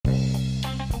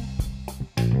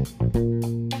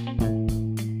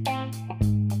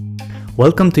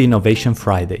Welcome to Innovation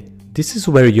Friday. This is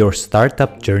where your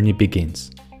startup journey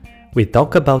begins. We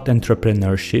talk about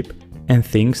entrepreneurship and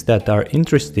things that are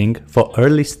interesting for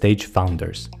early stage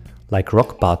founders, like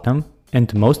rock bottom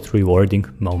and most rewarding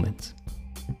moments.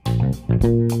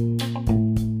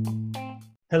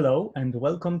 Hello and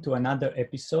welcome to another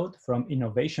episode from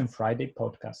Innovation Friday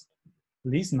podcast.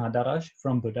 Liz Madaras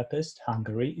from Budapest,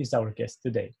 Hungary is our guest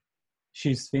today.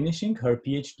 She is finishing her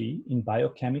PhD in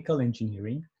biochemical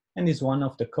engineering and is one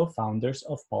of the co-founders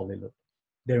of Polyloop.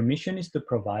 Their mission is to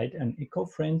provide an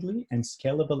eco-friendly and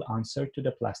scalable answer to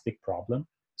the plastic problem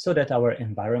so that our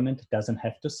environment doesn't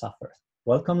have to suffer.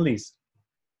 Welcome, Liz.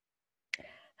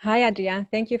 Hi, Adrian.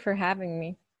 Thank you for having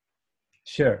me.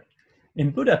 Sure.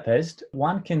 In Budapest,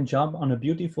 one can jump on a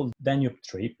beautiful Danube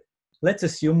trip. Let's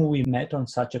assume we met on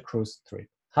such a cruise trip.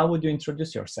 How would you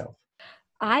introduce yourself?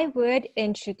 I would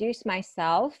introduce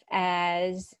myself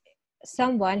as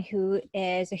someone who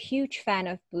is a huge fan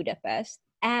of Budapest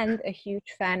and a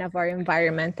huge fan of our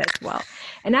environment as well.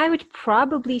 And I would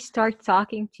probably start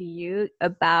talking to you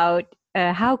about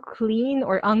how clean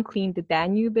or unclean the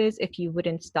Danube is if you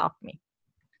wouldn't stop me.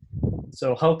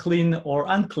 So how clean or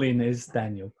unclean is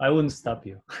Danube? I wouldn't stop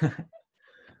you.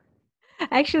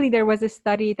 Actually, there was a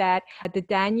study that the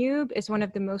Danube is one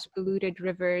of the most polluted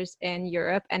rivers in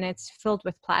Europe, and it's filled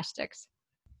with plastics.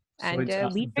 So And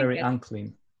it's we drink very it.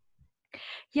 unclean.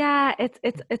 Yeah,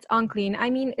 it's unclean. I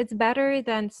mean, it's better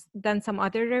than some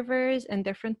other rivers in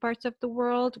different parts of the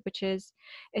world, which is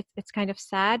it's kind of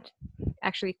sad,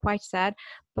 actually quite sad.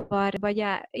 But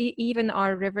yeah, even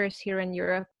our rivers here in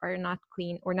Europe are not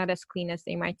clean or not as clean as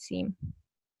they might seem.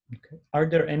 Okay. Are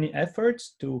there any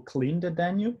efforts to clean the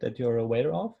Danube that you're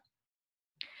aware of?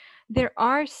 There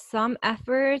are some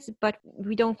efforts, but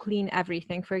we don't clean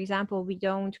everything. For example, we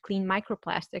don't clean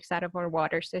microplastics out of our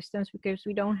water systems because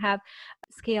we don't have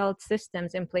scaled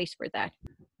systems in place for that,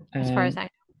 as far as And I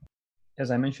know.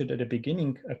 as I mentioned at the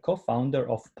beginning, a co-founder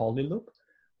of Polyloop,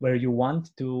 where you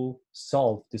want to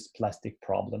solve this plastic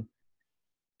problem.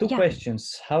 Two Yeah.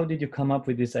 questions. How did you come up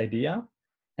with this idea?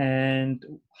 And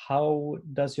how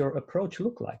does your approach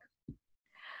look like?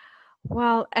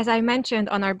 Well, as I mentioned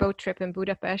on our boat trip in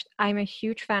Budapest, I'm a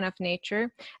huge fan of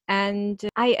nature, and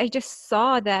I just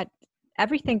saw that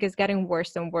everything is getting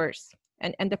worse and worse.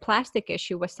 And the plastic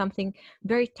issue was something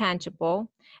very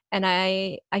tangible, and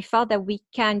I felt that we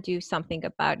can do something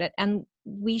about it, and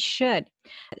we should.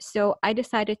 So I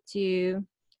decided to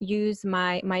use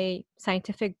my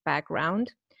scientific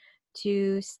background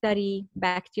to study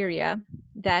bacteria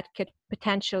that could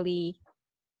potentially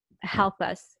help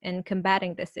us in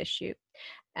combating this issue.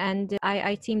 And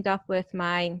I teamed up with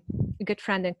my good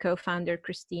friend and co-founder,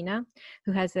 Christina,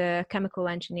 who has a chemical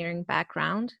engineering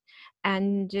background.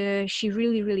 And she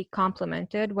really, really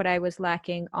complemented what I was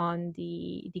lacking on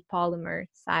the polymer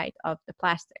side of the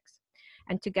plastics.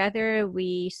 And together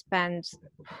we spent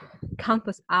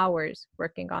countless hours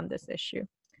working on this issue,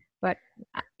 but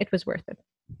it was worth it.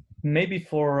 Maybe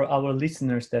for our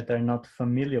listeners that are not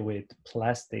familiar with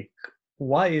plastic,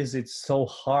 why is it so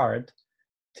hard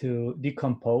to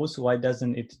decompose? Why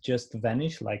doesn't it just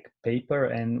vanish like paper?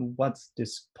 And what's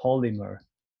this polymer?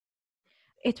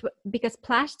 Because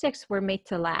plastics were made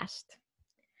to last.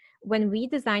 When we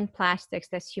designed plastics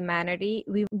as humanity,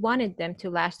 we wanted them to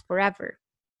last forever.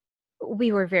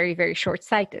 We were very, very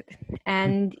short-sighted.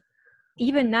 And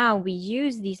even now, we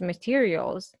use these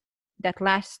materials that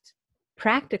last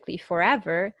practically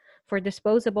forever for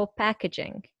disposable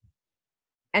packaging.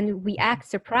 And we act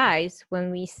surprised when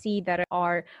we see that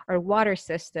our water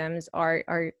systems are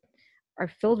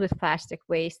filled with plastic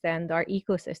waste and our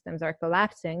ecosystems are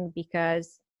collapsing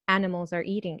because animals are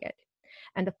eating it.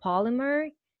 And the polymer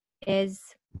is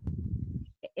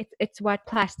it's what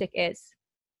plastic is.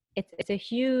 It's a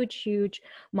huge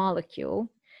molecule,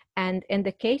 and in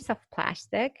the case of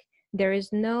plastic, there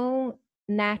is no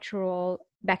natural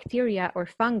bacteria or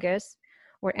fungus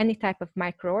or any type of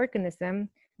microorganism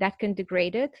that can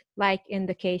degrade it, like in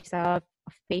the case of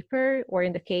paper or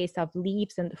in the case of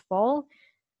leaves in the fall,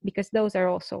 because those are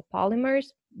also polymers,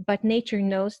 but nature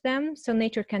knows them, so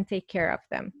nature can take care of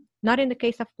them. Not in the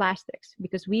case of plastics,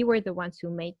 because we were the ones who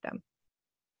made them.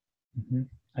 Mm-hmm.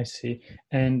 I see.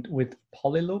 And with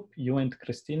Polyloop, you and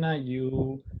Christina,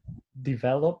 you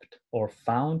developed or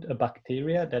found a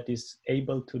bacteria that is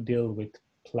able to deal with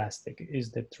plastic. Is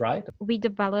that right? We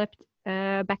developed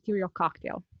a bacterial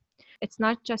cocktail. It's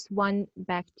not just one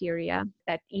bacteria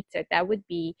that eats it. That would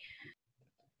be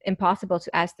impossible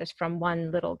to ask this from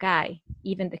one little guy.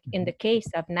 Even in the case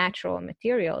of natural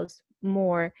materials,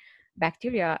 more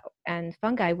bacteria and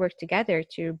fungi work together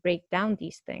to break down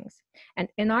these things. And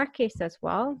in our case as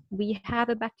well, we have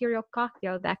a bacterial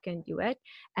cocktail that can do it,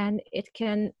 and it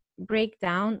can break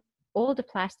down all the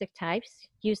plastic types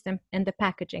used in the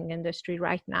packaging industry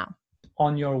right now.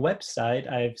 On your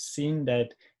website, I've seen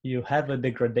that you have a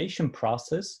degradation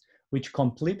process which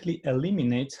completely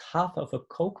eliminates half of a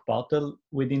Coke bottle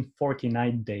within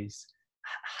 49 days.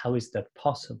 How is that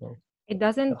possible? It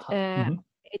doesn't,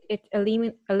 it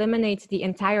eliminates the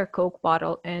entire Coke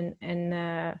bottle in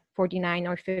 49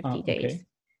 or 50 days.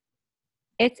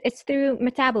 Okay. It's through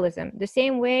metabolism. The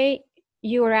same way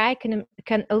you or I can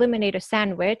eliminate a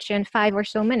sandwich in 5 or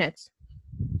so minutes.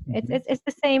 It's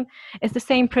the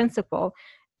same principle.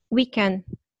 We can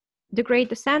degrade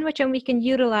the sandwich and we can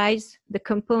utilize the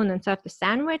components of the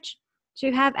sandwich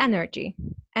to have energy.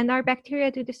 And our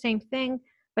bacteria do the same thing,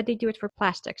 but they do it for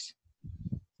plastics.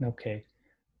 Okay.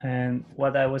 And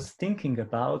what I was thinking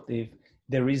about, if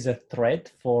there is a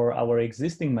threat for our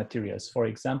existing materials, for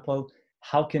example,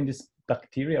 how can this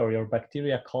bacteria or your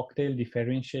bacteria cocktail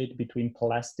differentiate between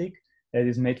plastic that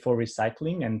is made for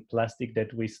recycling and plastic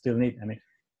that we still need? I mean,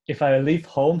 if I leave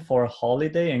home for a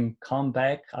holiday and come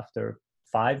back after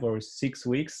 5 or 6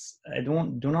 weeks, I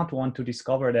do not want to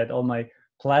discover that all my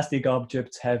plastic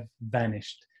objects have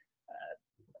vanished.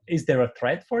 Is there a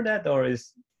threat for that, or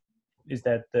is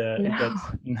that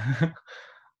No.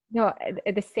 No,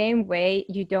 the same way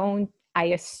I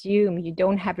assume you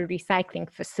don't have a recycling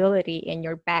facility in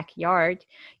your backyard,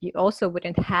 you also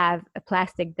wouldn't have a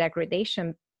plastic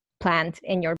degradation plant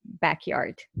in your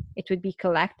backyard. It would be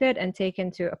collected and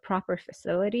taken to a proper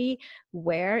facility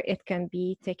where it can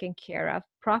be taken care of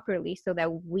properly so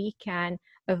that we can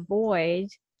avoid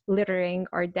littering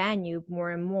our Danube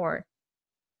more and more.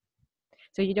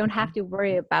 So you don't have to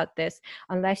worry about this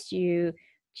unless you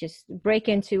just break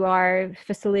into our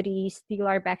facility, steal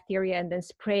our bacteria, and then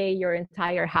spray your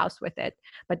entire house with it.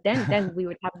 But then we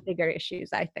would have bigger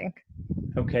issues, I think.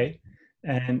 Okay.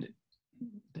 And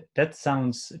that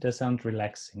sounds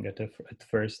relaxing at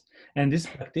first. And this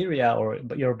bacteria, or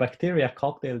your bacteria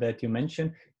cocktail that you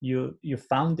mentioned, you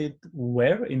found it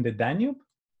where, in the Danube?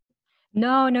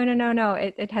 No.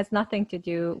 It has nothing to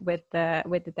do with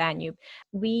the Danube.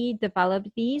 We developed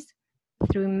these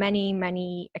through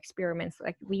many experiments.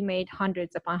 Like, we made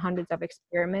hundreds upon hundreds of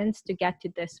experiments to get to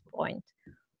this point,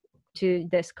 to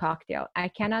this cocktail. I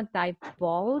cannot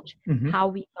divulge how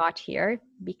we got here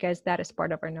because that is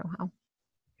part of our know-how.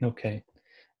 Okay.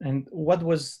 And what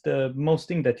was the most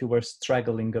thing that you were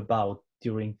struggling about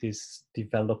during this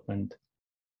development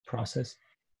process?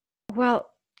 Well,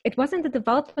 it wasn't the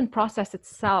development process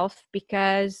itself,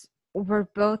 because we're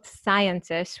both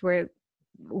scientists. We're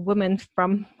women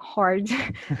from hard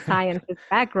sciences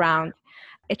background.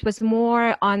 It was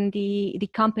more on the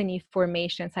company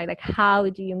formation side, like, how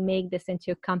do you make this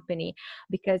into a company?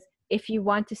 Because if you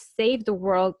want to save the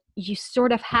world, you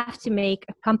sort of have to make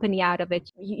a company out of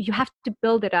it. You have to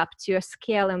build it up to a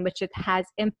scale in which it has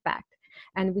impact.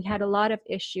 And we had a lot of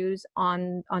issues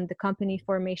on the company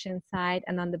formation side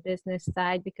and on the business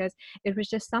side, because it was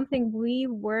just something we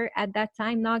were at that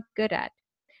time not good at.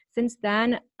 Since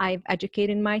then, I've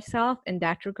educated myself in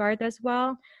that regard as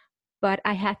well, but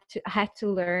I had to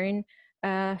learn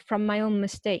from my own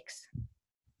mistakes.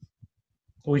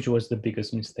 Which was the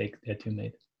biggest mistake that you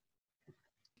made?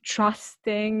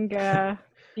 Trusting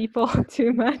people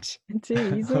too much and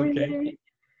too easily. Okay. Maybe.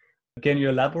 Can you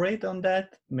elaborate on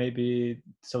that, maybe,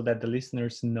 so that the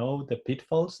listeners know the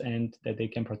pitfalls and that they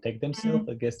can protect themselves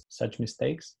against such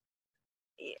mistakes?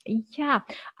 Yeah,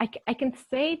 I can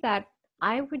say that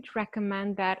I would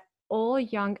recommend that all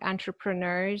young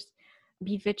entrepreneurs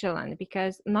be vigilant,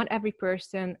 because not every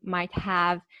person might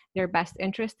have their best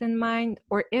interest in mind,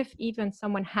 or if even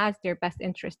someone has their best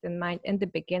interest in mind in the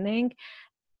beginning,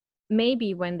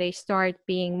 maybe when they start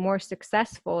being more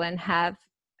successful and have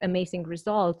amazing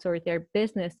results, or their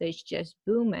business is just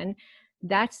booming,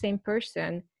 that same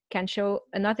person can show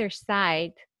another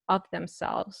side of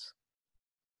themselves.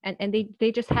 And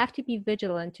they just have to be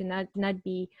vigilant to not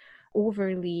be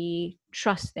overly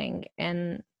trusting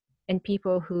in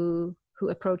people who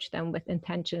approach them with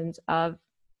intentions of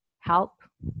help.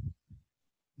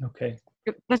 Okay.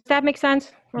 Does that make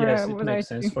sense? Yes, it makes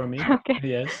sense for me. Okay.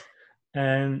 Yes.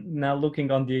 And now,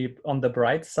 looking on the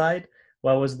bright side,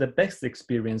 what was the best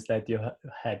experience that you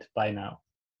had by now?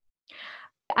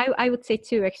 I would say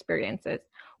 2 experiences.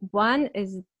 One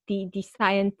is the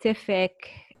scientific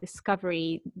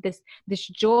discovery, this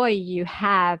joy you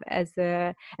have as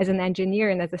an engineer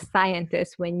and as a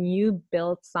scientist when you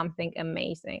build something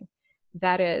amazing.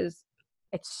 It's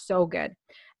so good.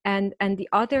 And the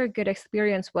other good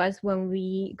experience was when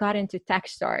we got into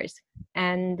Techstars,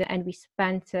 and we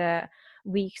spent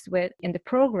weeks in the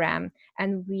program,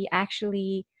 and we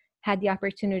actually had the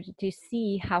opportunity to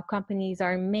see how companies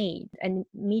are made and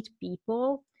meet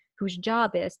people whose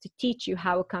job is to teach you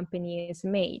how a company is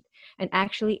made. And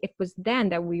actually, it was then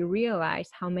that we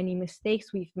realized how many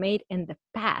mistakes we've made in the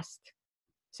past.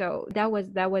 So that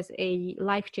was a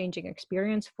life-changing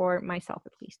experience for myself,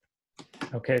 at least.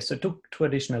 Okay, so two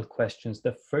traditional questions.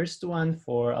 The first one,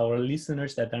 for our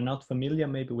listeners that are not familiar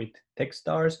maybe with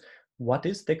Techstars, what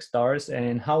is Techstars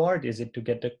and how hard is it to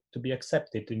get to be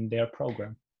accepted in their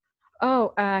program?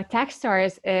 Oh,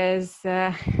 Techstars is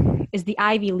the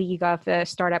Ivy League of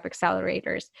startup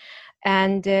accelerators,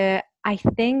 and I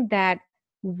think that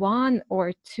 1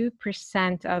 or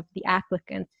 2% of the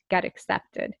applicants get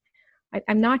accepted.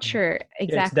 I'm not sure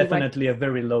exactly. Yeah, it's definitely a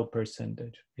very low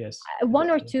percentage. Yes, 1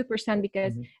 or 2%,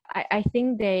 because mm-hmm. I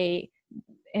think they,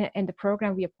 in the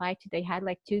program we applied to, they had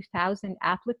like 2,000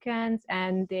 applicants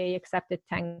and they accepted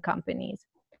 10 companies.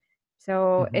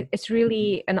 So it's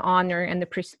really an honor and the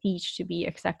prestige to be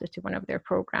accepted to one of their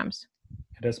programs.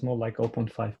 That's more like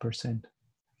 0.5%.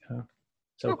 Yeah.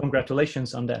 So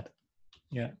congratulations on that.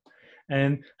 Yeah.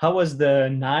 And how was the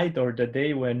night or the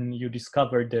day when you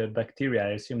discovered the bacteria?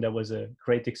 I assume that was a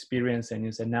great experience, and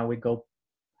you said, now we go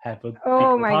have a big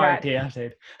party at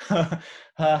it.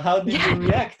 How did you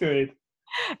react to it?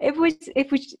 It was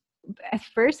at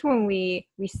first when we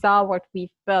saw what we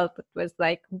felt, it was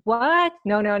like, what?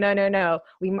 No.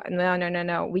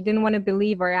 We didn't want to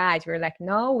believe our eyes. We were like,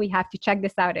 no, we have to check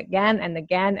this out again and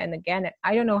again and again. And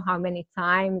I don't know how many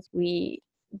times we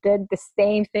did the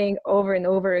same thing over and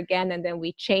over again, and then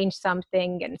we changed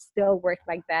something and it still worked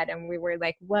like that. And we were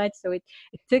like, what? So it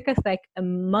took us like a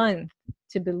month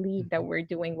to believe that we're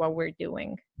doing what we're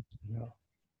doing. Yeah.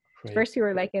 Great. First you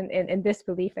were like in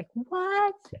disbelief, like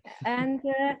what? And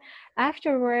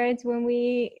afterwards, when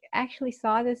we actually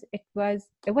saw this, it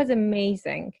was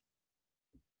amazing.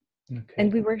 Okay.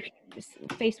 And we were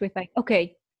faced with like,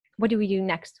 okay, what do we do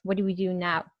next? What do we do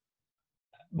now?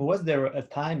 Was there a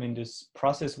time in this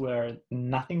process where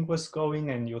nothing was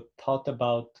going and you thought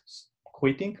about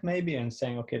quitting maybe and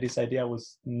saying, okay, this idea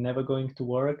was never going to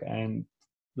work and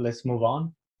let's move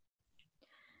on?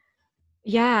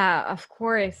 Yeah, of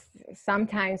course.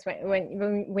 Sometimes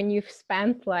when you've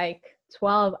spent like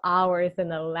 12 hours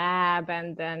in a lab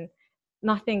and then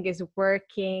nothing is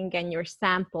working and your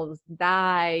samples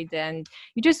died and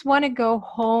you just want to go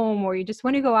home, or you just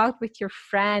want to go out with your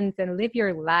friends and live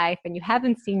your life, and you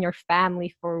haven't seen your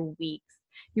family for weeks,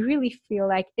 you really feel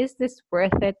like, is this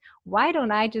worth it? Why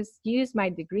don't I just use my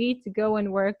degree to go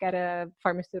and work at a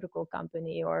pharmaceutical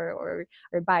company or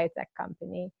biotech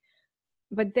company?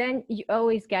 But then you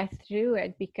always get through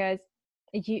it because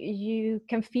you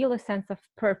can feel a sense of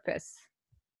purpose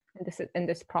in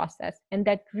this process, and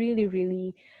that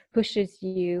really pushes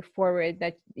you forward,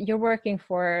 that you're working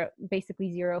for basically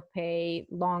zero pay,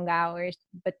 long hours,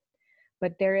 but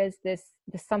there is this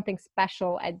something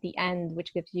special at the end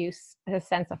which gives you a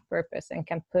sense of purpose and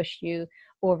can push you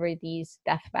over these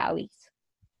death valleys.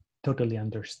 Totally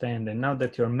understand. And now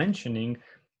that you're mentioning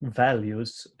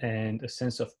values and a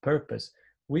sense of purpose,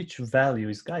 which value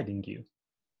is guiding you?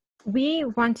 We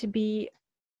want to be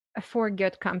a for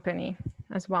good company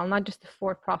as well, not just a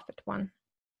for-profit one.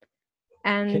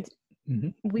 And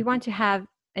we want to have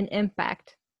an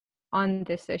impact on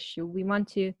this issue. We want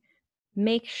to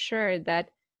make sure that,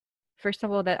 first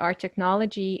of all, that our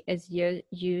technology is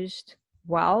used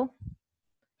well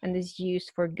and is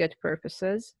used for good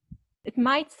purposes. It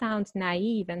might sound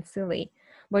naive and silly,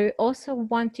 but we also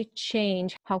want to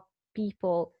change how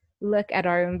people look at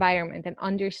our environment and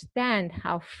understand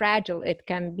how fragile it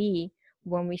can be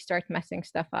when we start messing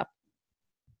stuff up.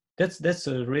 That's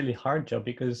a really hard job,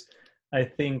 because I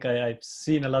think I've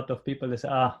seen a lot of people that say,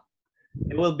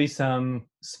 there will be some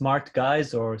smart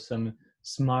guys or some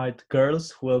smart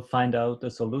girls who will find out a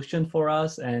solution for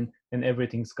us, and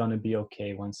everything's going to be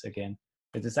okay once again.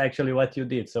 It is actually what you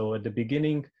did. So at the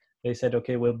beginning, they said,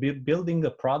 okay, we'll be building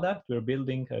a product, we're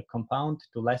building a compound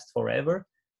to last forever.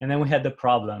 And then we had the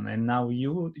problem. And now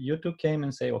you two came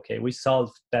and say, okay, we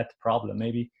solved that problem.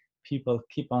 Maybe people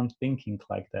keep on thinking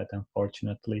like that,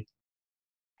 unfortunately.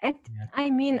 I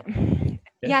mean,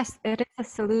 yes, it is a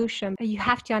solution. You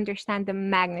have to understand the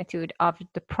magnitude of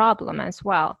the problem as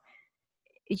well.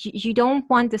 You don't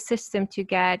want the system to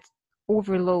get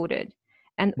overloaded.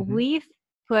 And we've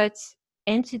put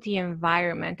into the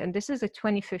environment, and this is a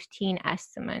 2015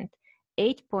 estimate,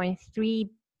 8.3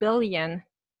 billion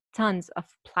tons of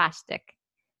plastic.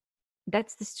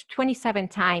 That's 27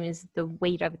 times the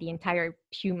weight of the entire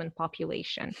human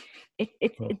population.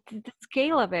 The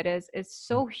scale of it is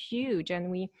so huge.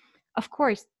 And we, of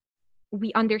course,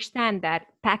 we understand that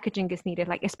packaging is needed,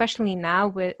 like especially now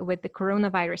with the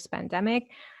coronavirus pandemic.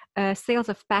 Sales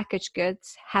of packaged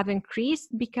goods have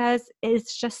increased because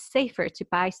it's just safer to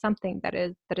buy something that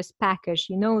is packaged.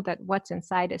 You know that what's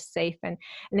inside is safe, and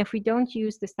if we don't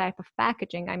use this type of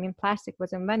packaging, I mean, plastic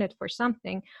was invented for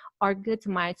something. Our goods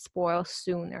might spoil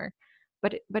sooner,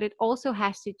 but it also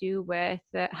has to do with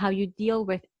how you deal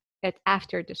with it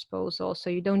after disposal. So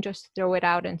you don't just throw it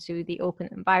out into the open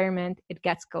environment. It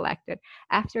gets collected.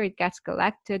 After it gets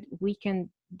collected, we can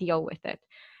deal with it,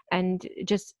 and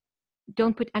just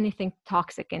don't put anything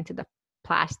toxic into the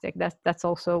plastic. That's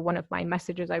also one of my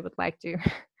messages I would like to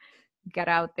get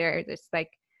out there. It's like,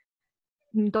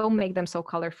 don't make them so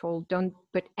colorful. Don't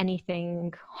put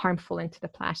anything harmful into the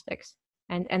plastics.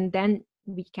 And then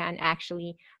we can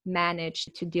actually manage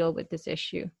to deal with this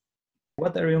issue.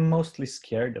 What are you mostly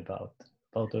scared about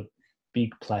a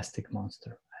big plastic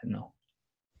monster? I don't know.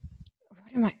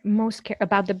 What am I most scared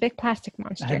about? The big plastic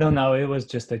monster? I don't know. It was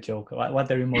just a joke.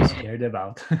 What are you most scared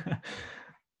about?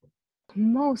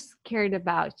 Most scared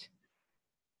about?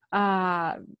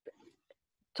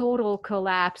 Total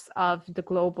collapse of the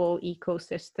global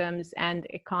ecosystems and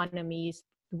economies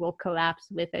will collapse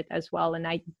with it as well. And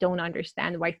I don't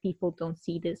understand why people don't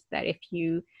see this, that if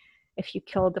you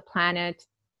kill the planet,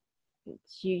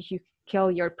 you kill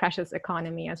your precious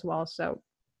economy as well. So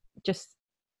just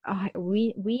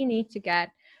we need to get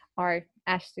our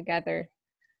act together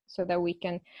so that we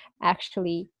can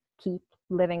actually keep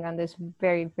living on this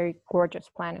very, very gorgeous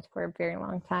planet for a very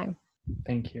long time.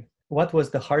 Thank you. What was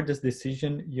the hardest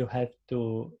decision you had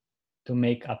to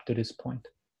make up to this point?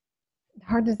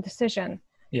 Hardest decision?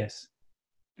 Yes.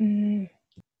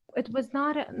 It was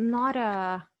not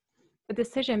a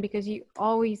decision, because you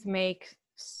always make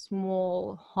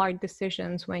small, hard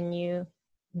decisions when you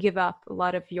give up a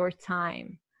lot of your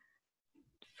time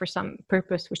for some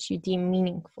purpose which you deem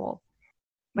meaningful.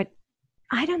 But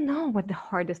I don't know what the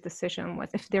hardest decision was,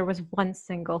 if there was one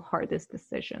single hardest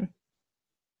decision.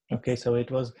 Okay, so it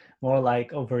was more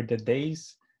like over the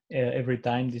days, every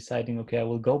time deciding, okay, I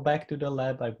will go back to the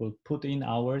lab, I will put in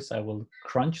hours, I will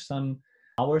crunch some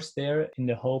hours there in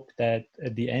the hope that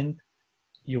at the end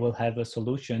you will have a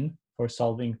solution for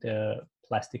solving the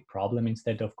plastic problem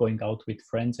instead of going out with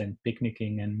friends and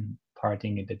picnicking and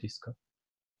partying in the disco.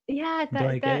 Yeah, do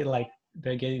I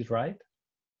get it right?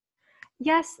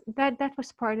 Yes, that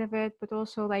was part of it, but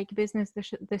also like business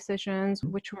decisions,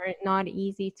 which were not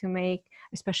easy to make,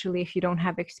 especially if you don't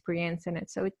have experience in it.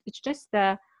 So it's just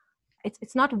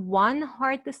it's not one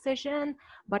hard decision,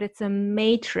 but it's a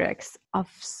matrix of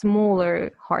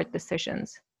smaller hard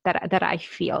decisions that I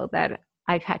feel that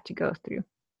I've had to go through.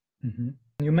 Mm-hmm.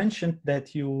 You mentioned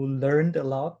that you learned a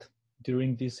lot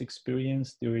during this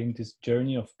experience, during this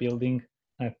journey of building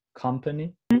a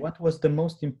company. What was the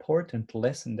most important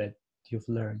lesson that you've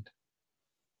learned?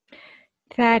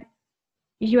 That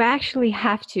you actually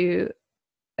have to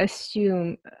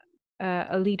assume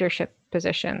a leadership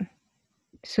position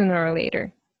sooner or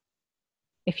later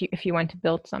if you want to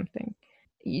build something.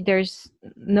 There's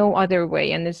no other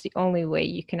way, and it's the only way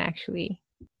you can actually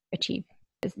achieve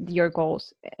your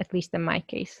goals, at least in my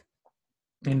case.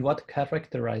 And what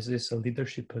characterizes a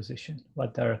leadership position?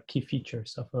 What are key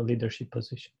features of a leadership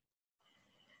position?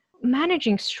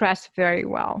 Managing stress very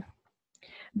well,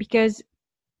 because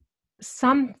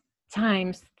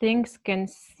sometimes things can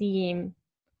seem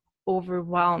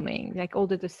overwhelming, like all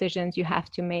the decisions you have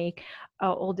to make,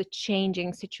 all the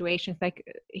changing situations, like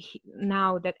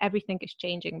now that everything is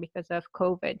changing because of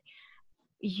COVID,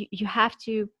 you have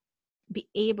to be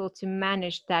able to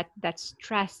manage that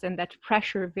stress and that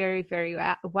pressure very, very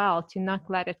well, to not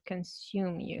let it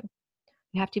consume you.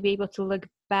 You have to be able to look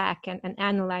back and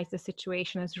analyze the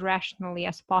situation as rationally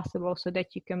as possible so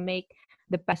that you can make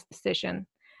the best decision.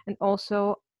 And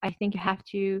also, I think you have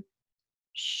to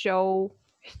show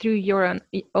through your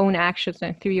own actions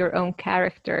and through your own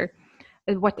character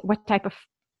what type of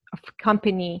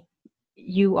company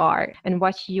you are and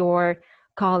what your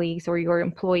colleagues or your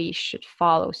employees should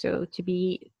follow. So to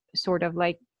be sort of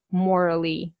like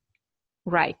morally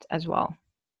right as well.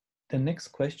 The next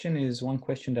question is one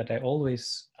question that I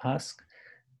always ask,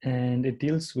 and it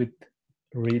deals with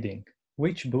reading.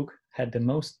 Which book had the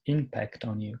most impact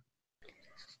on you?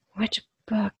 Which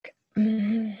book?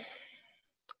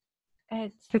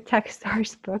 It's the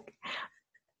Techstars book.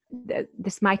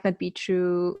 This might not be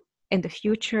true in the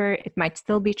future. It might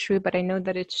still be true, but I know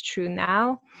that it's true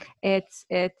now.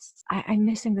 I'm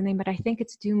missing the name, but I think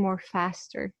it's Do More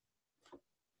Faster.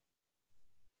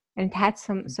 and it had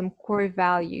some core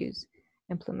values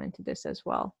implemented this as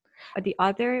well. The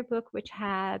other book which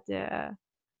had a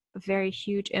very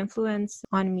huge influence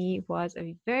on me was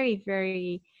a very,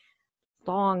 very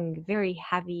long, very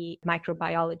heavy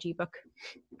microbiology book.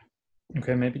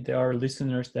 Okay, maybe there are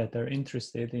listeners that are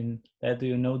interested in that. Do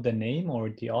you know the name or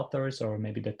the authors or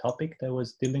maybe the topic that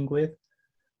was dealing with?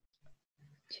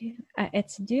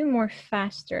 It's Do More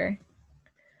Faster.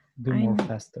 Do More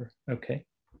Faster. Okay.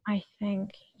 I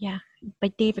think, yeah, by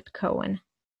David Cohen.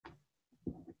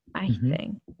 I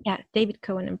think. Yeah, David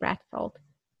Cohen and Brad Fold.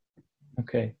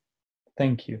 Okay,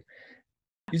 thank you.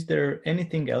 Is there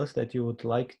anything else that you would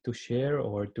like to share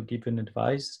or to give an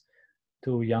advice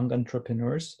to young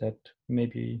entrepreneurs that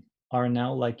maybe are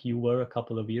now like you were a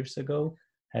couple of years ago,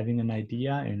 having an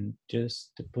idea and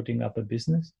just putting up a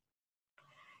business?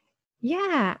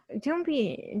 Yeah, don't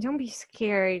be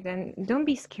scared, and don't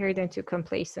be scared into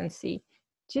complacency.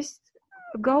 Just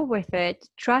go with it.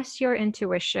 Trust your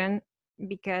intuition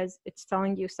because it's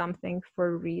telling you something for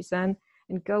a reason,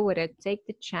 and go with it. Take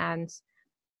the chance.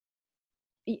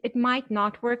 It might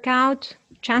not work out.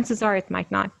 Chances are it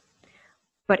might not.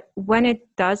 But when it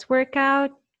does work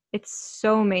out, it's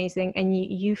so amazing, and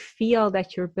you feel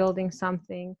that you're building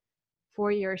something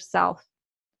for yourself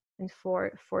and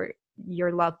for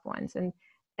your loved ones, and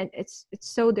it's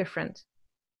so different.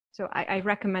 So I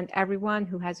recommend everyone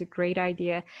who has a great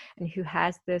idea and who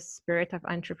has this spirit of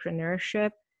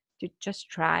entrepreneurship to just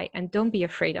try, and don't be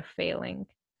afraid of failing.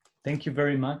 Thank you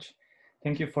very much.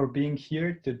 Thank you for being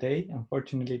here today.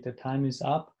 Unfortunately, the time is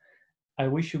up. I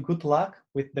wish you good luck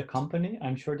with the company.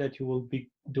 I'm sure that you will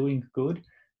be doing good.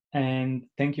 And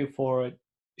thank you for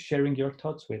sharing your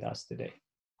thoughts with us today.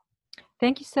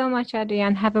 Thank you so much,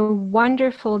 Adrian. Have a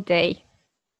wonderful day.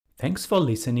 Thanks for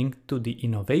listening to the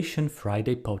Innovation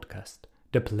Friday podcast,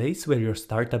 the place where your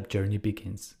startup journey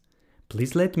begins.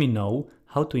 Please let me know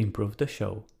how to improve the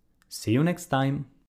show. See you next time.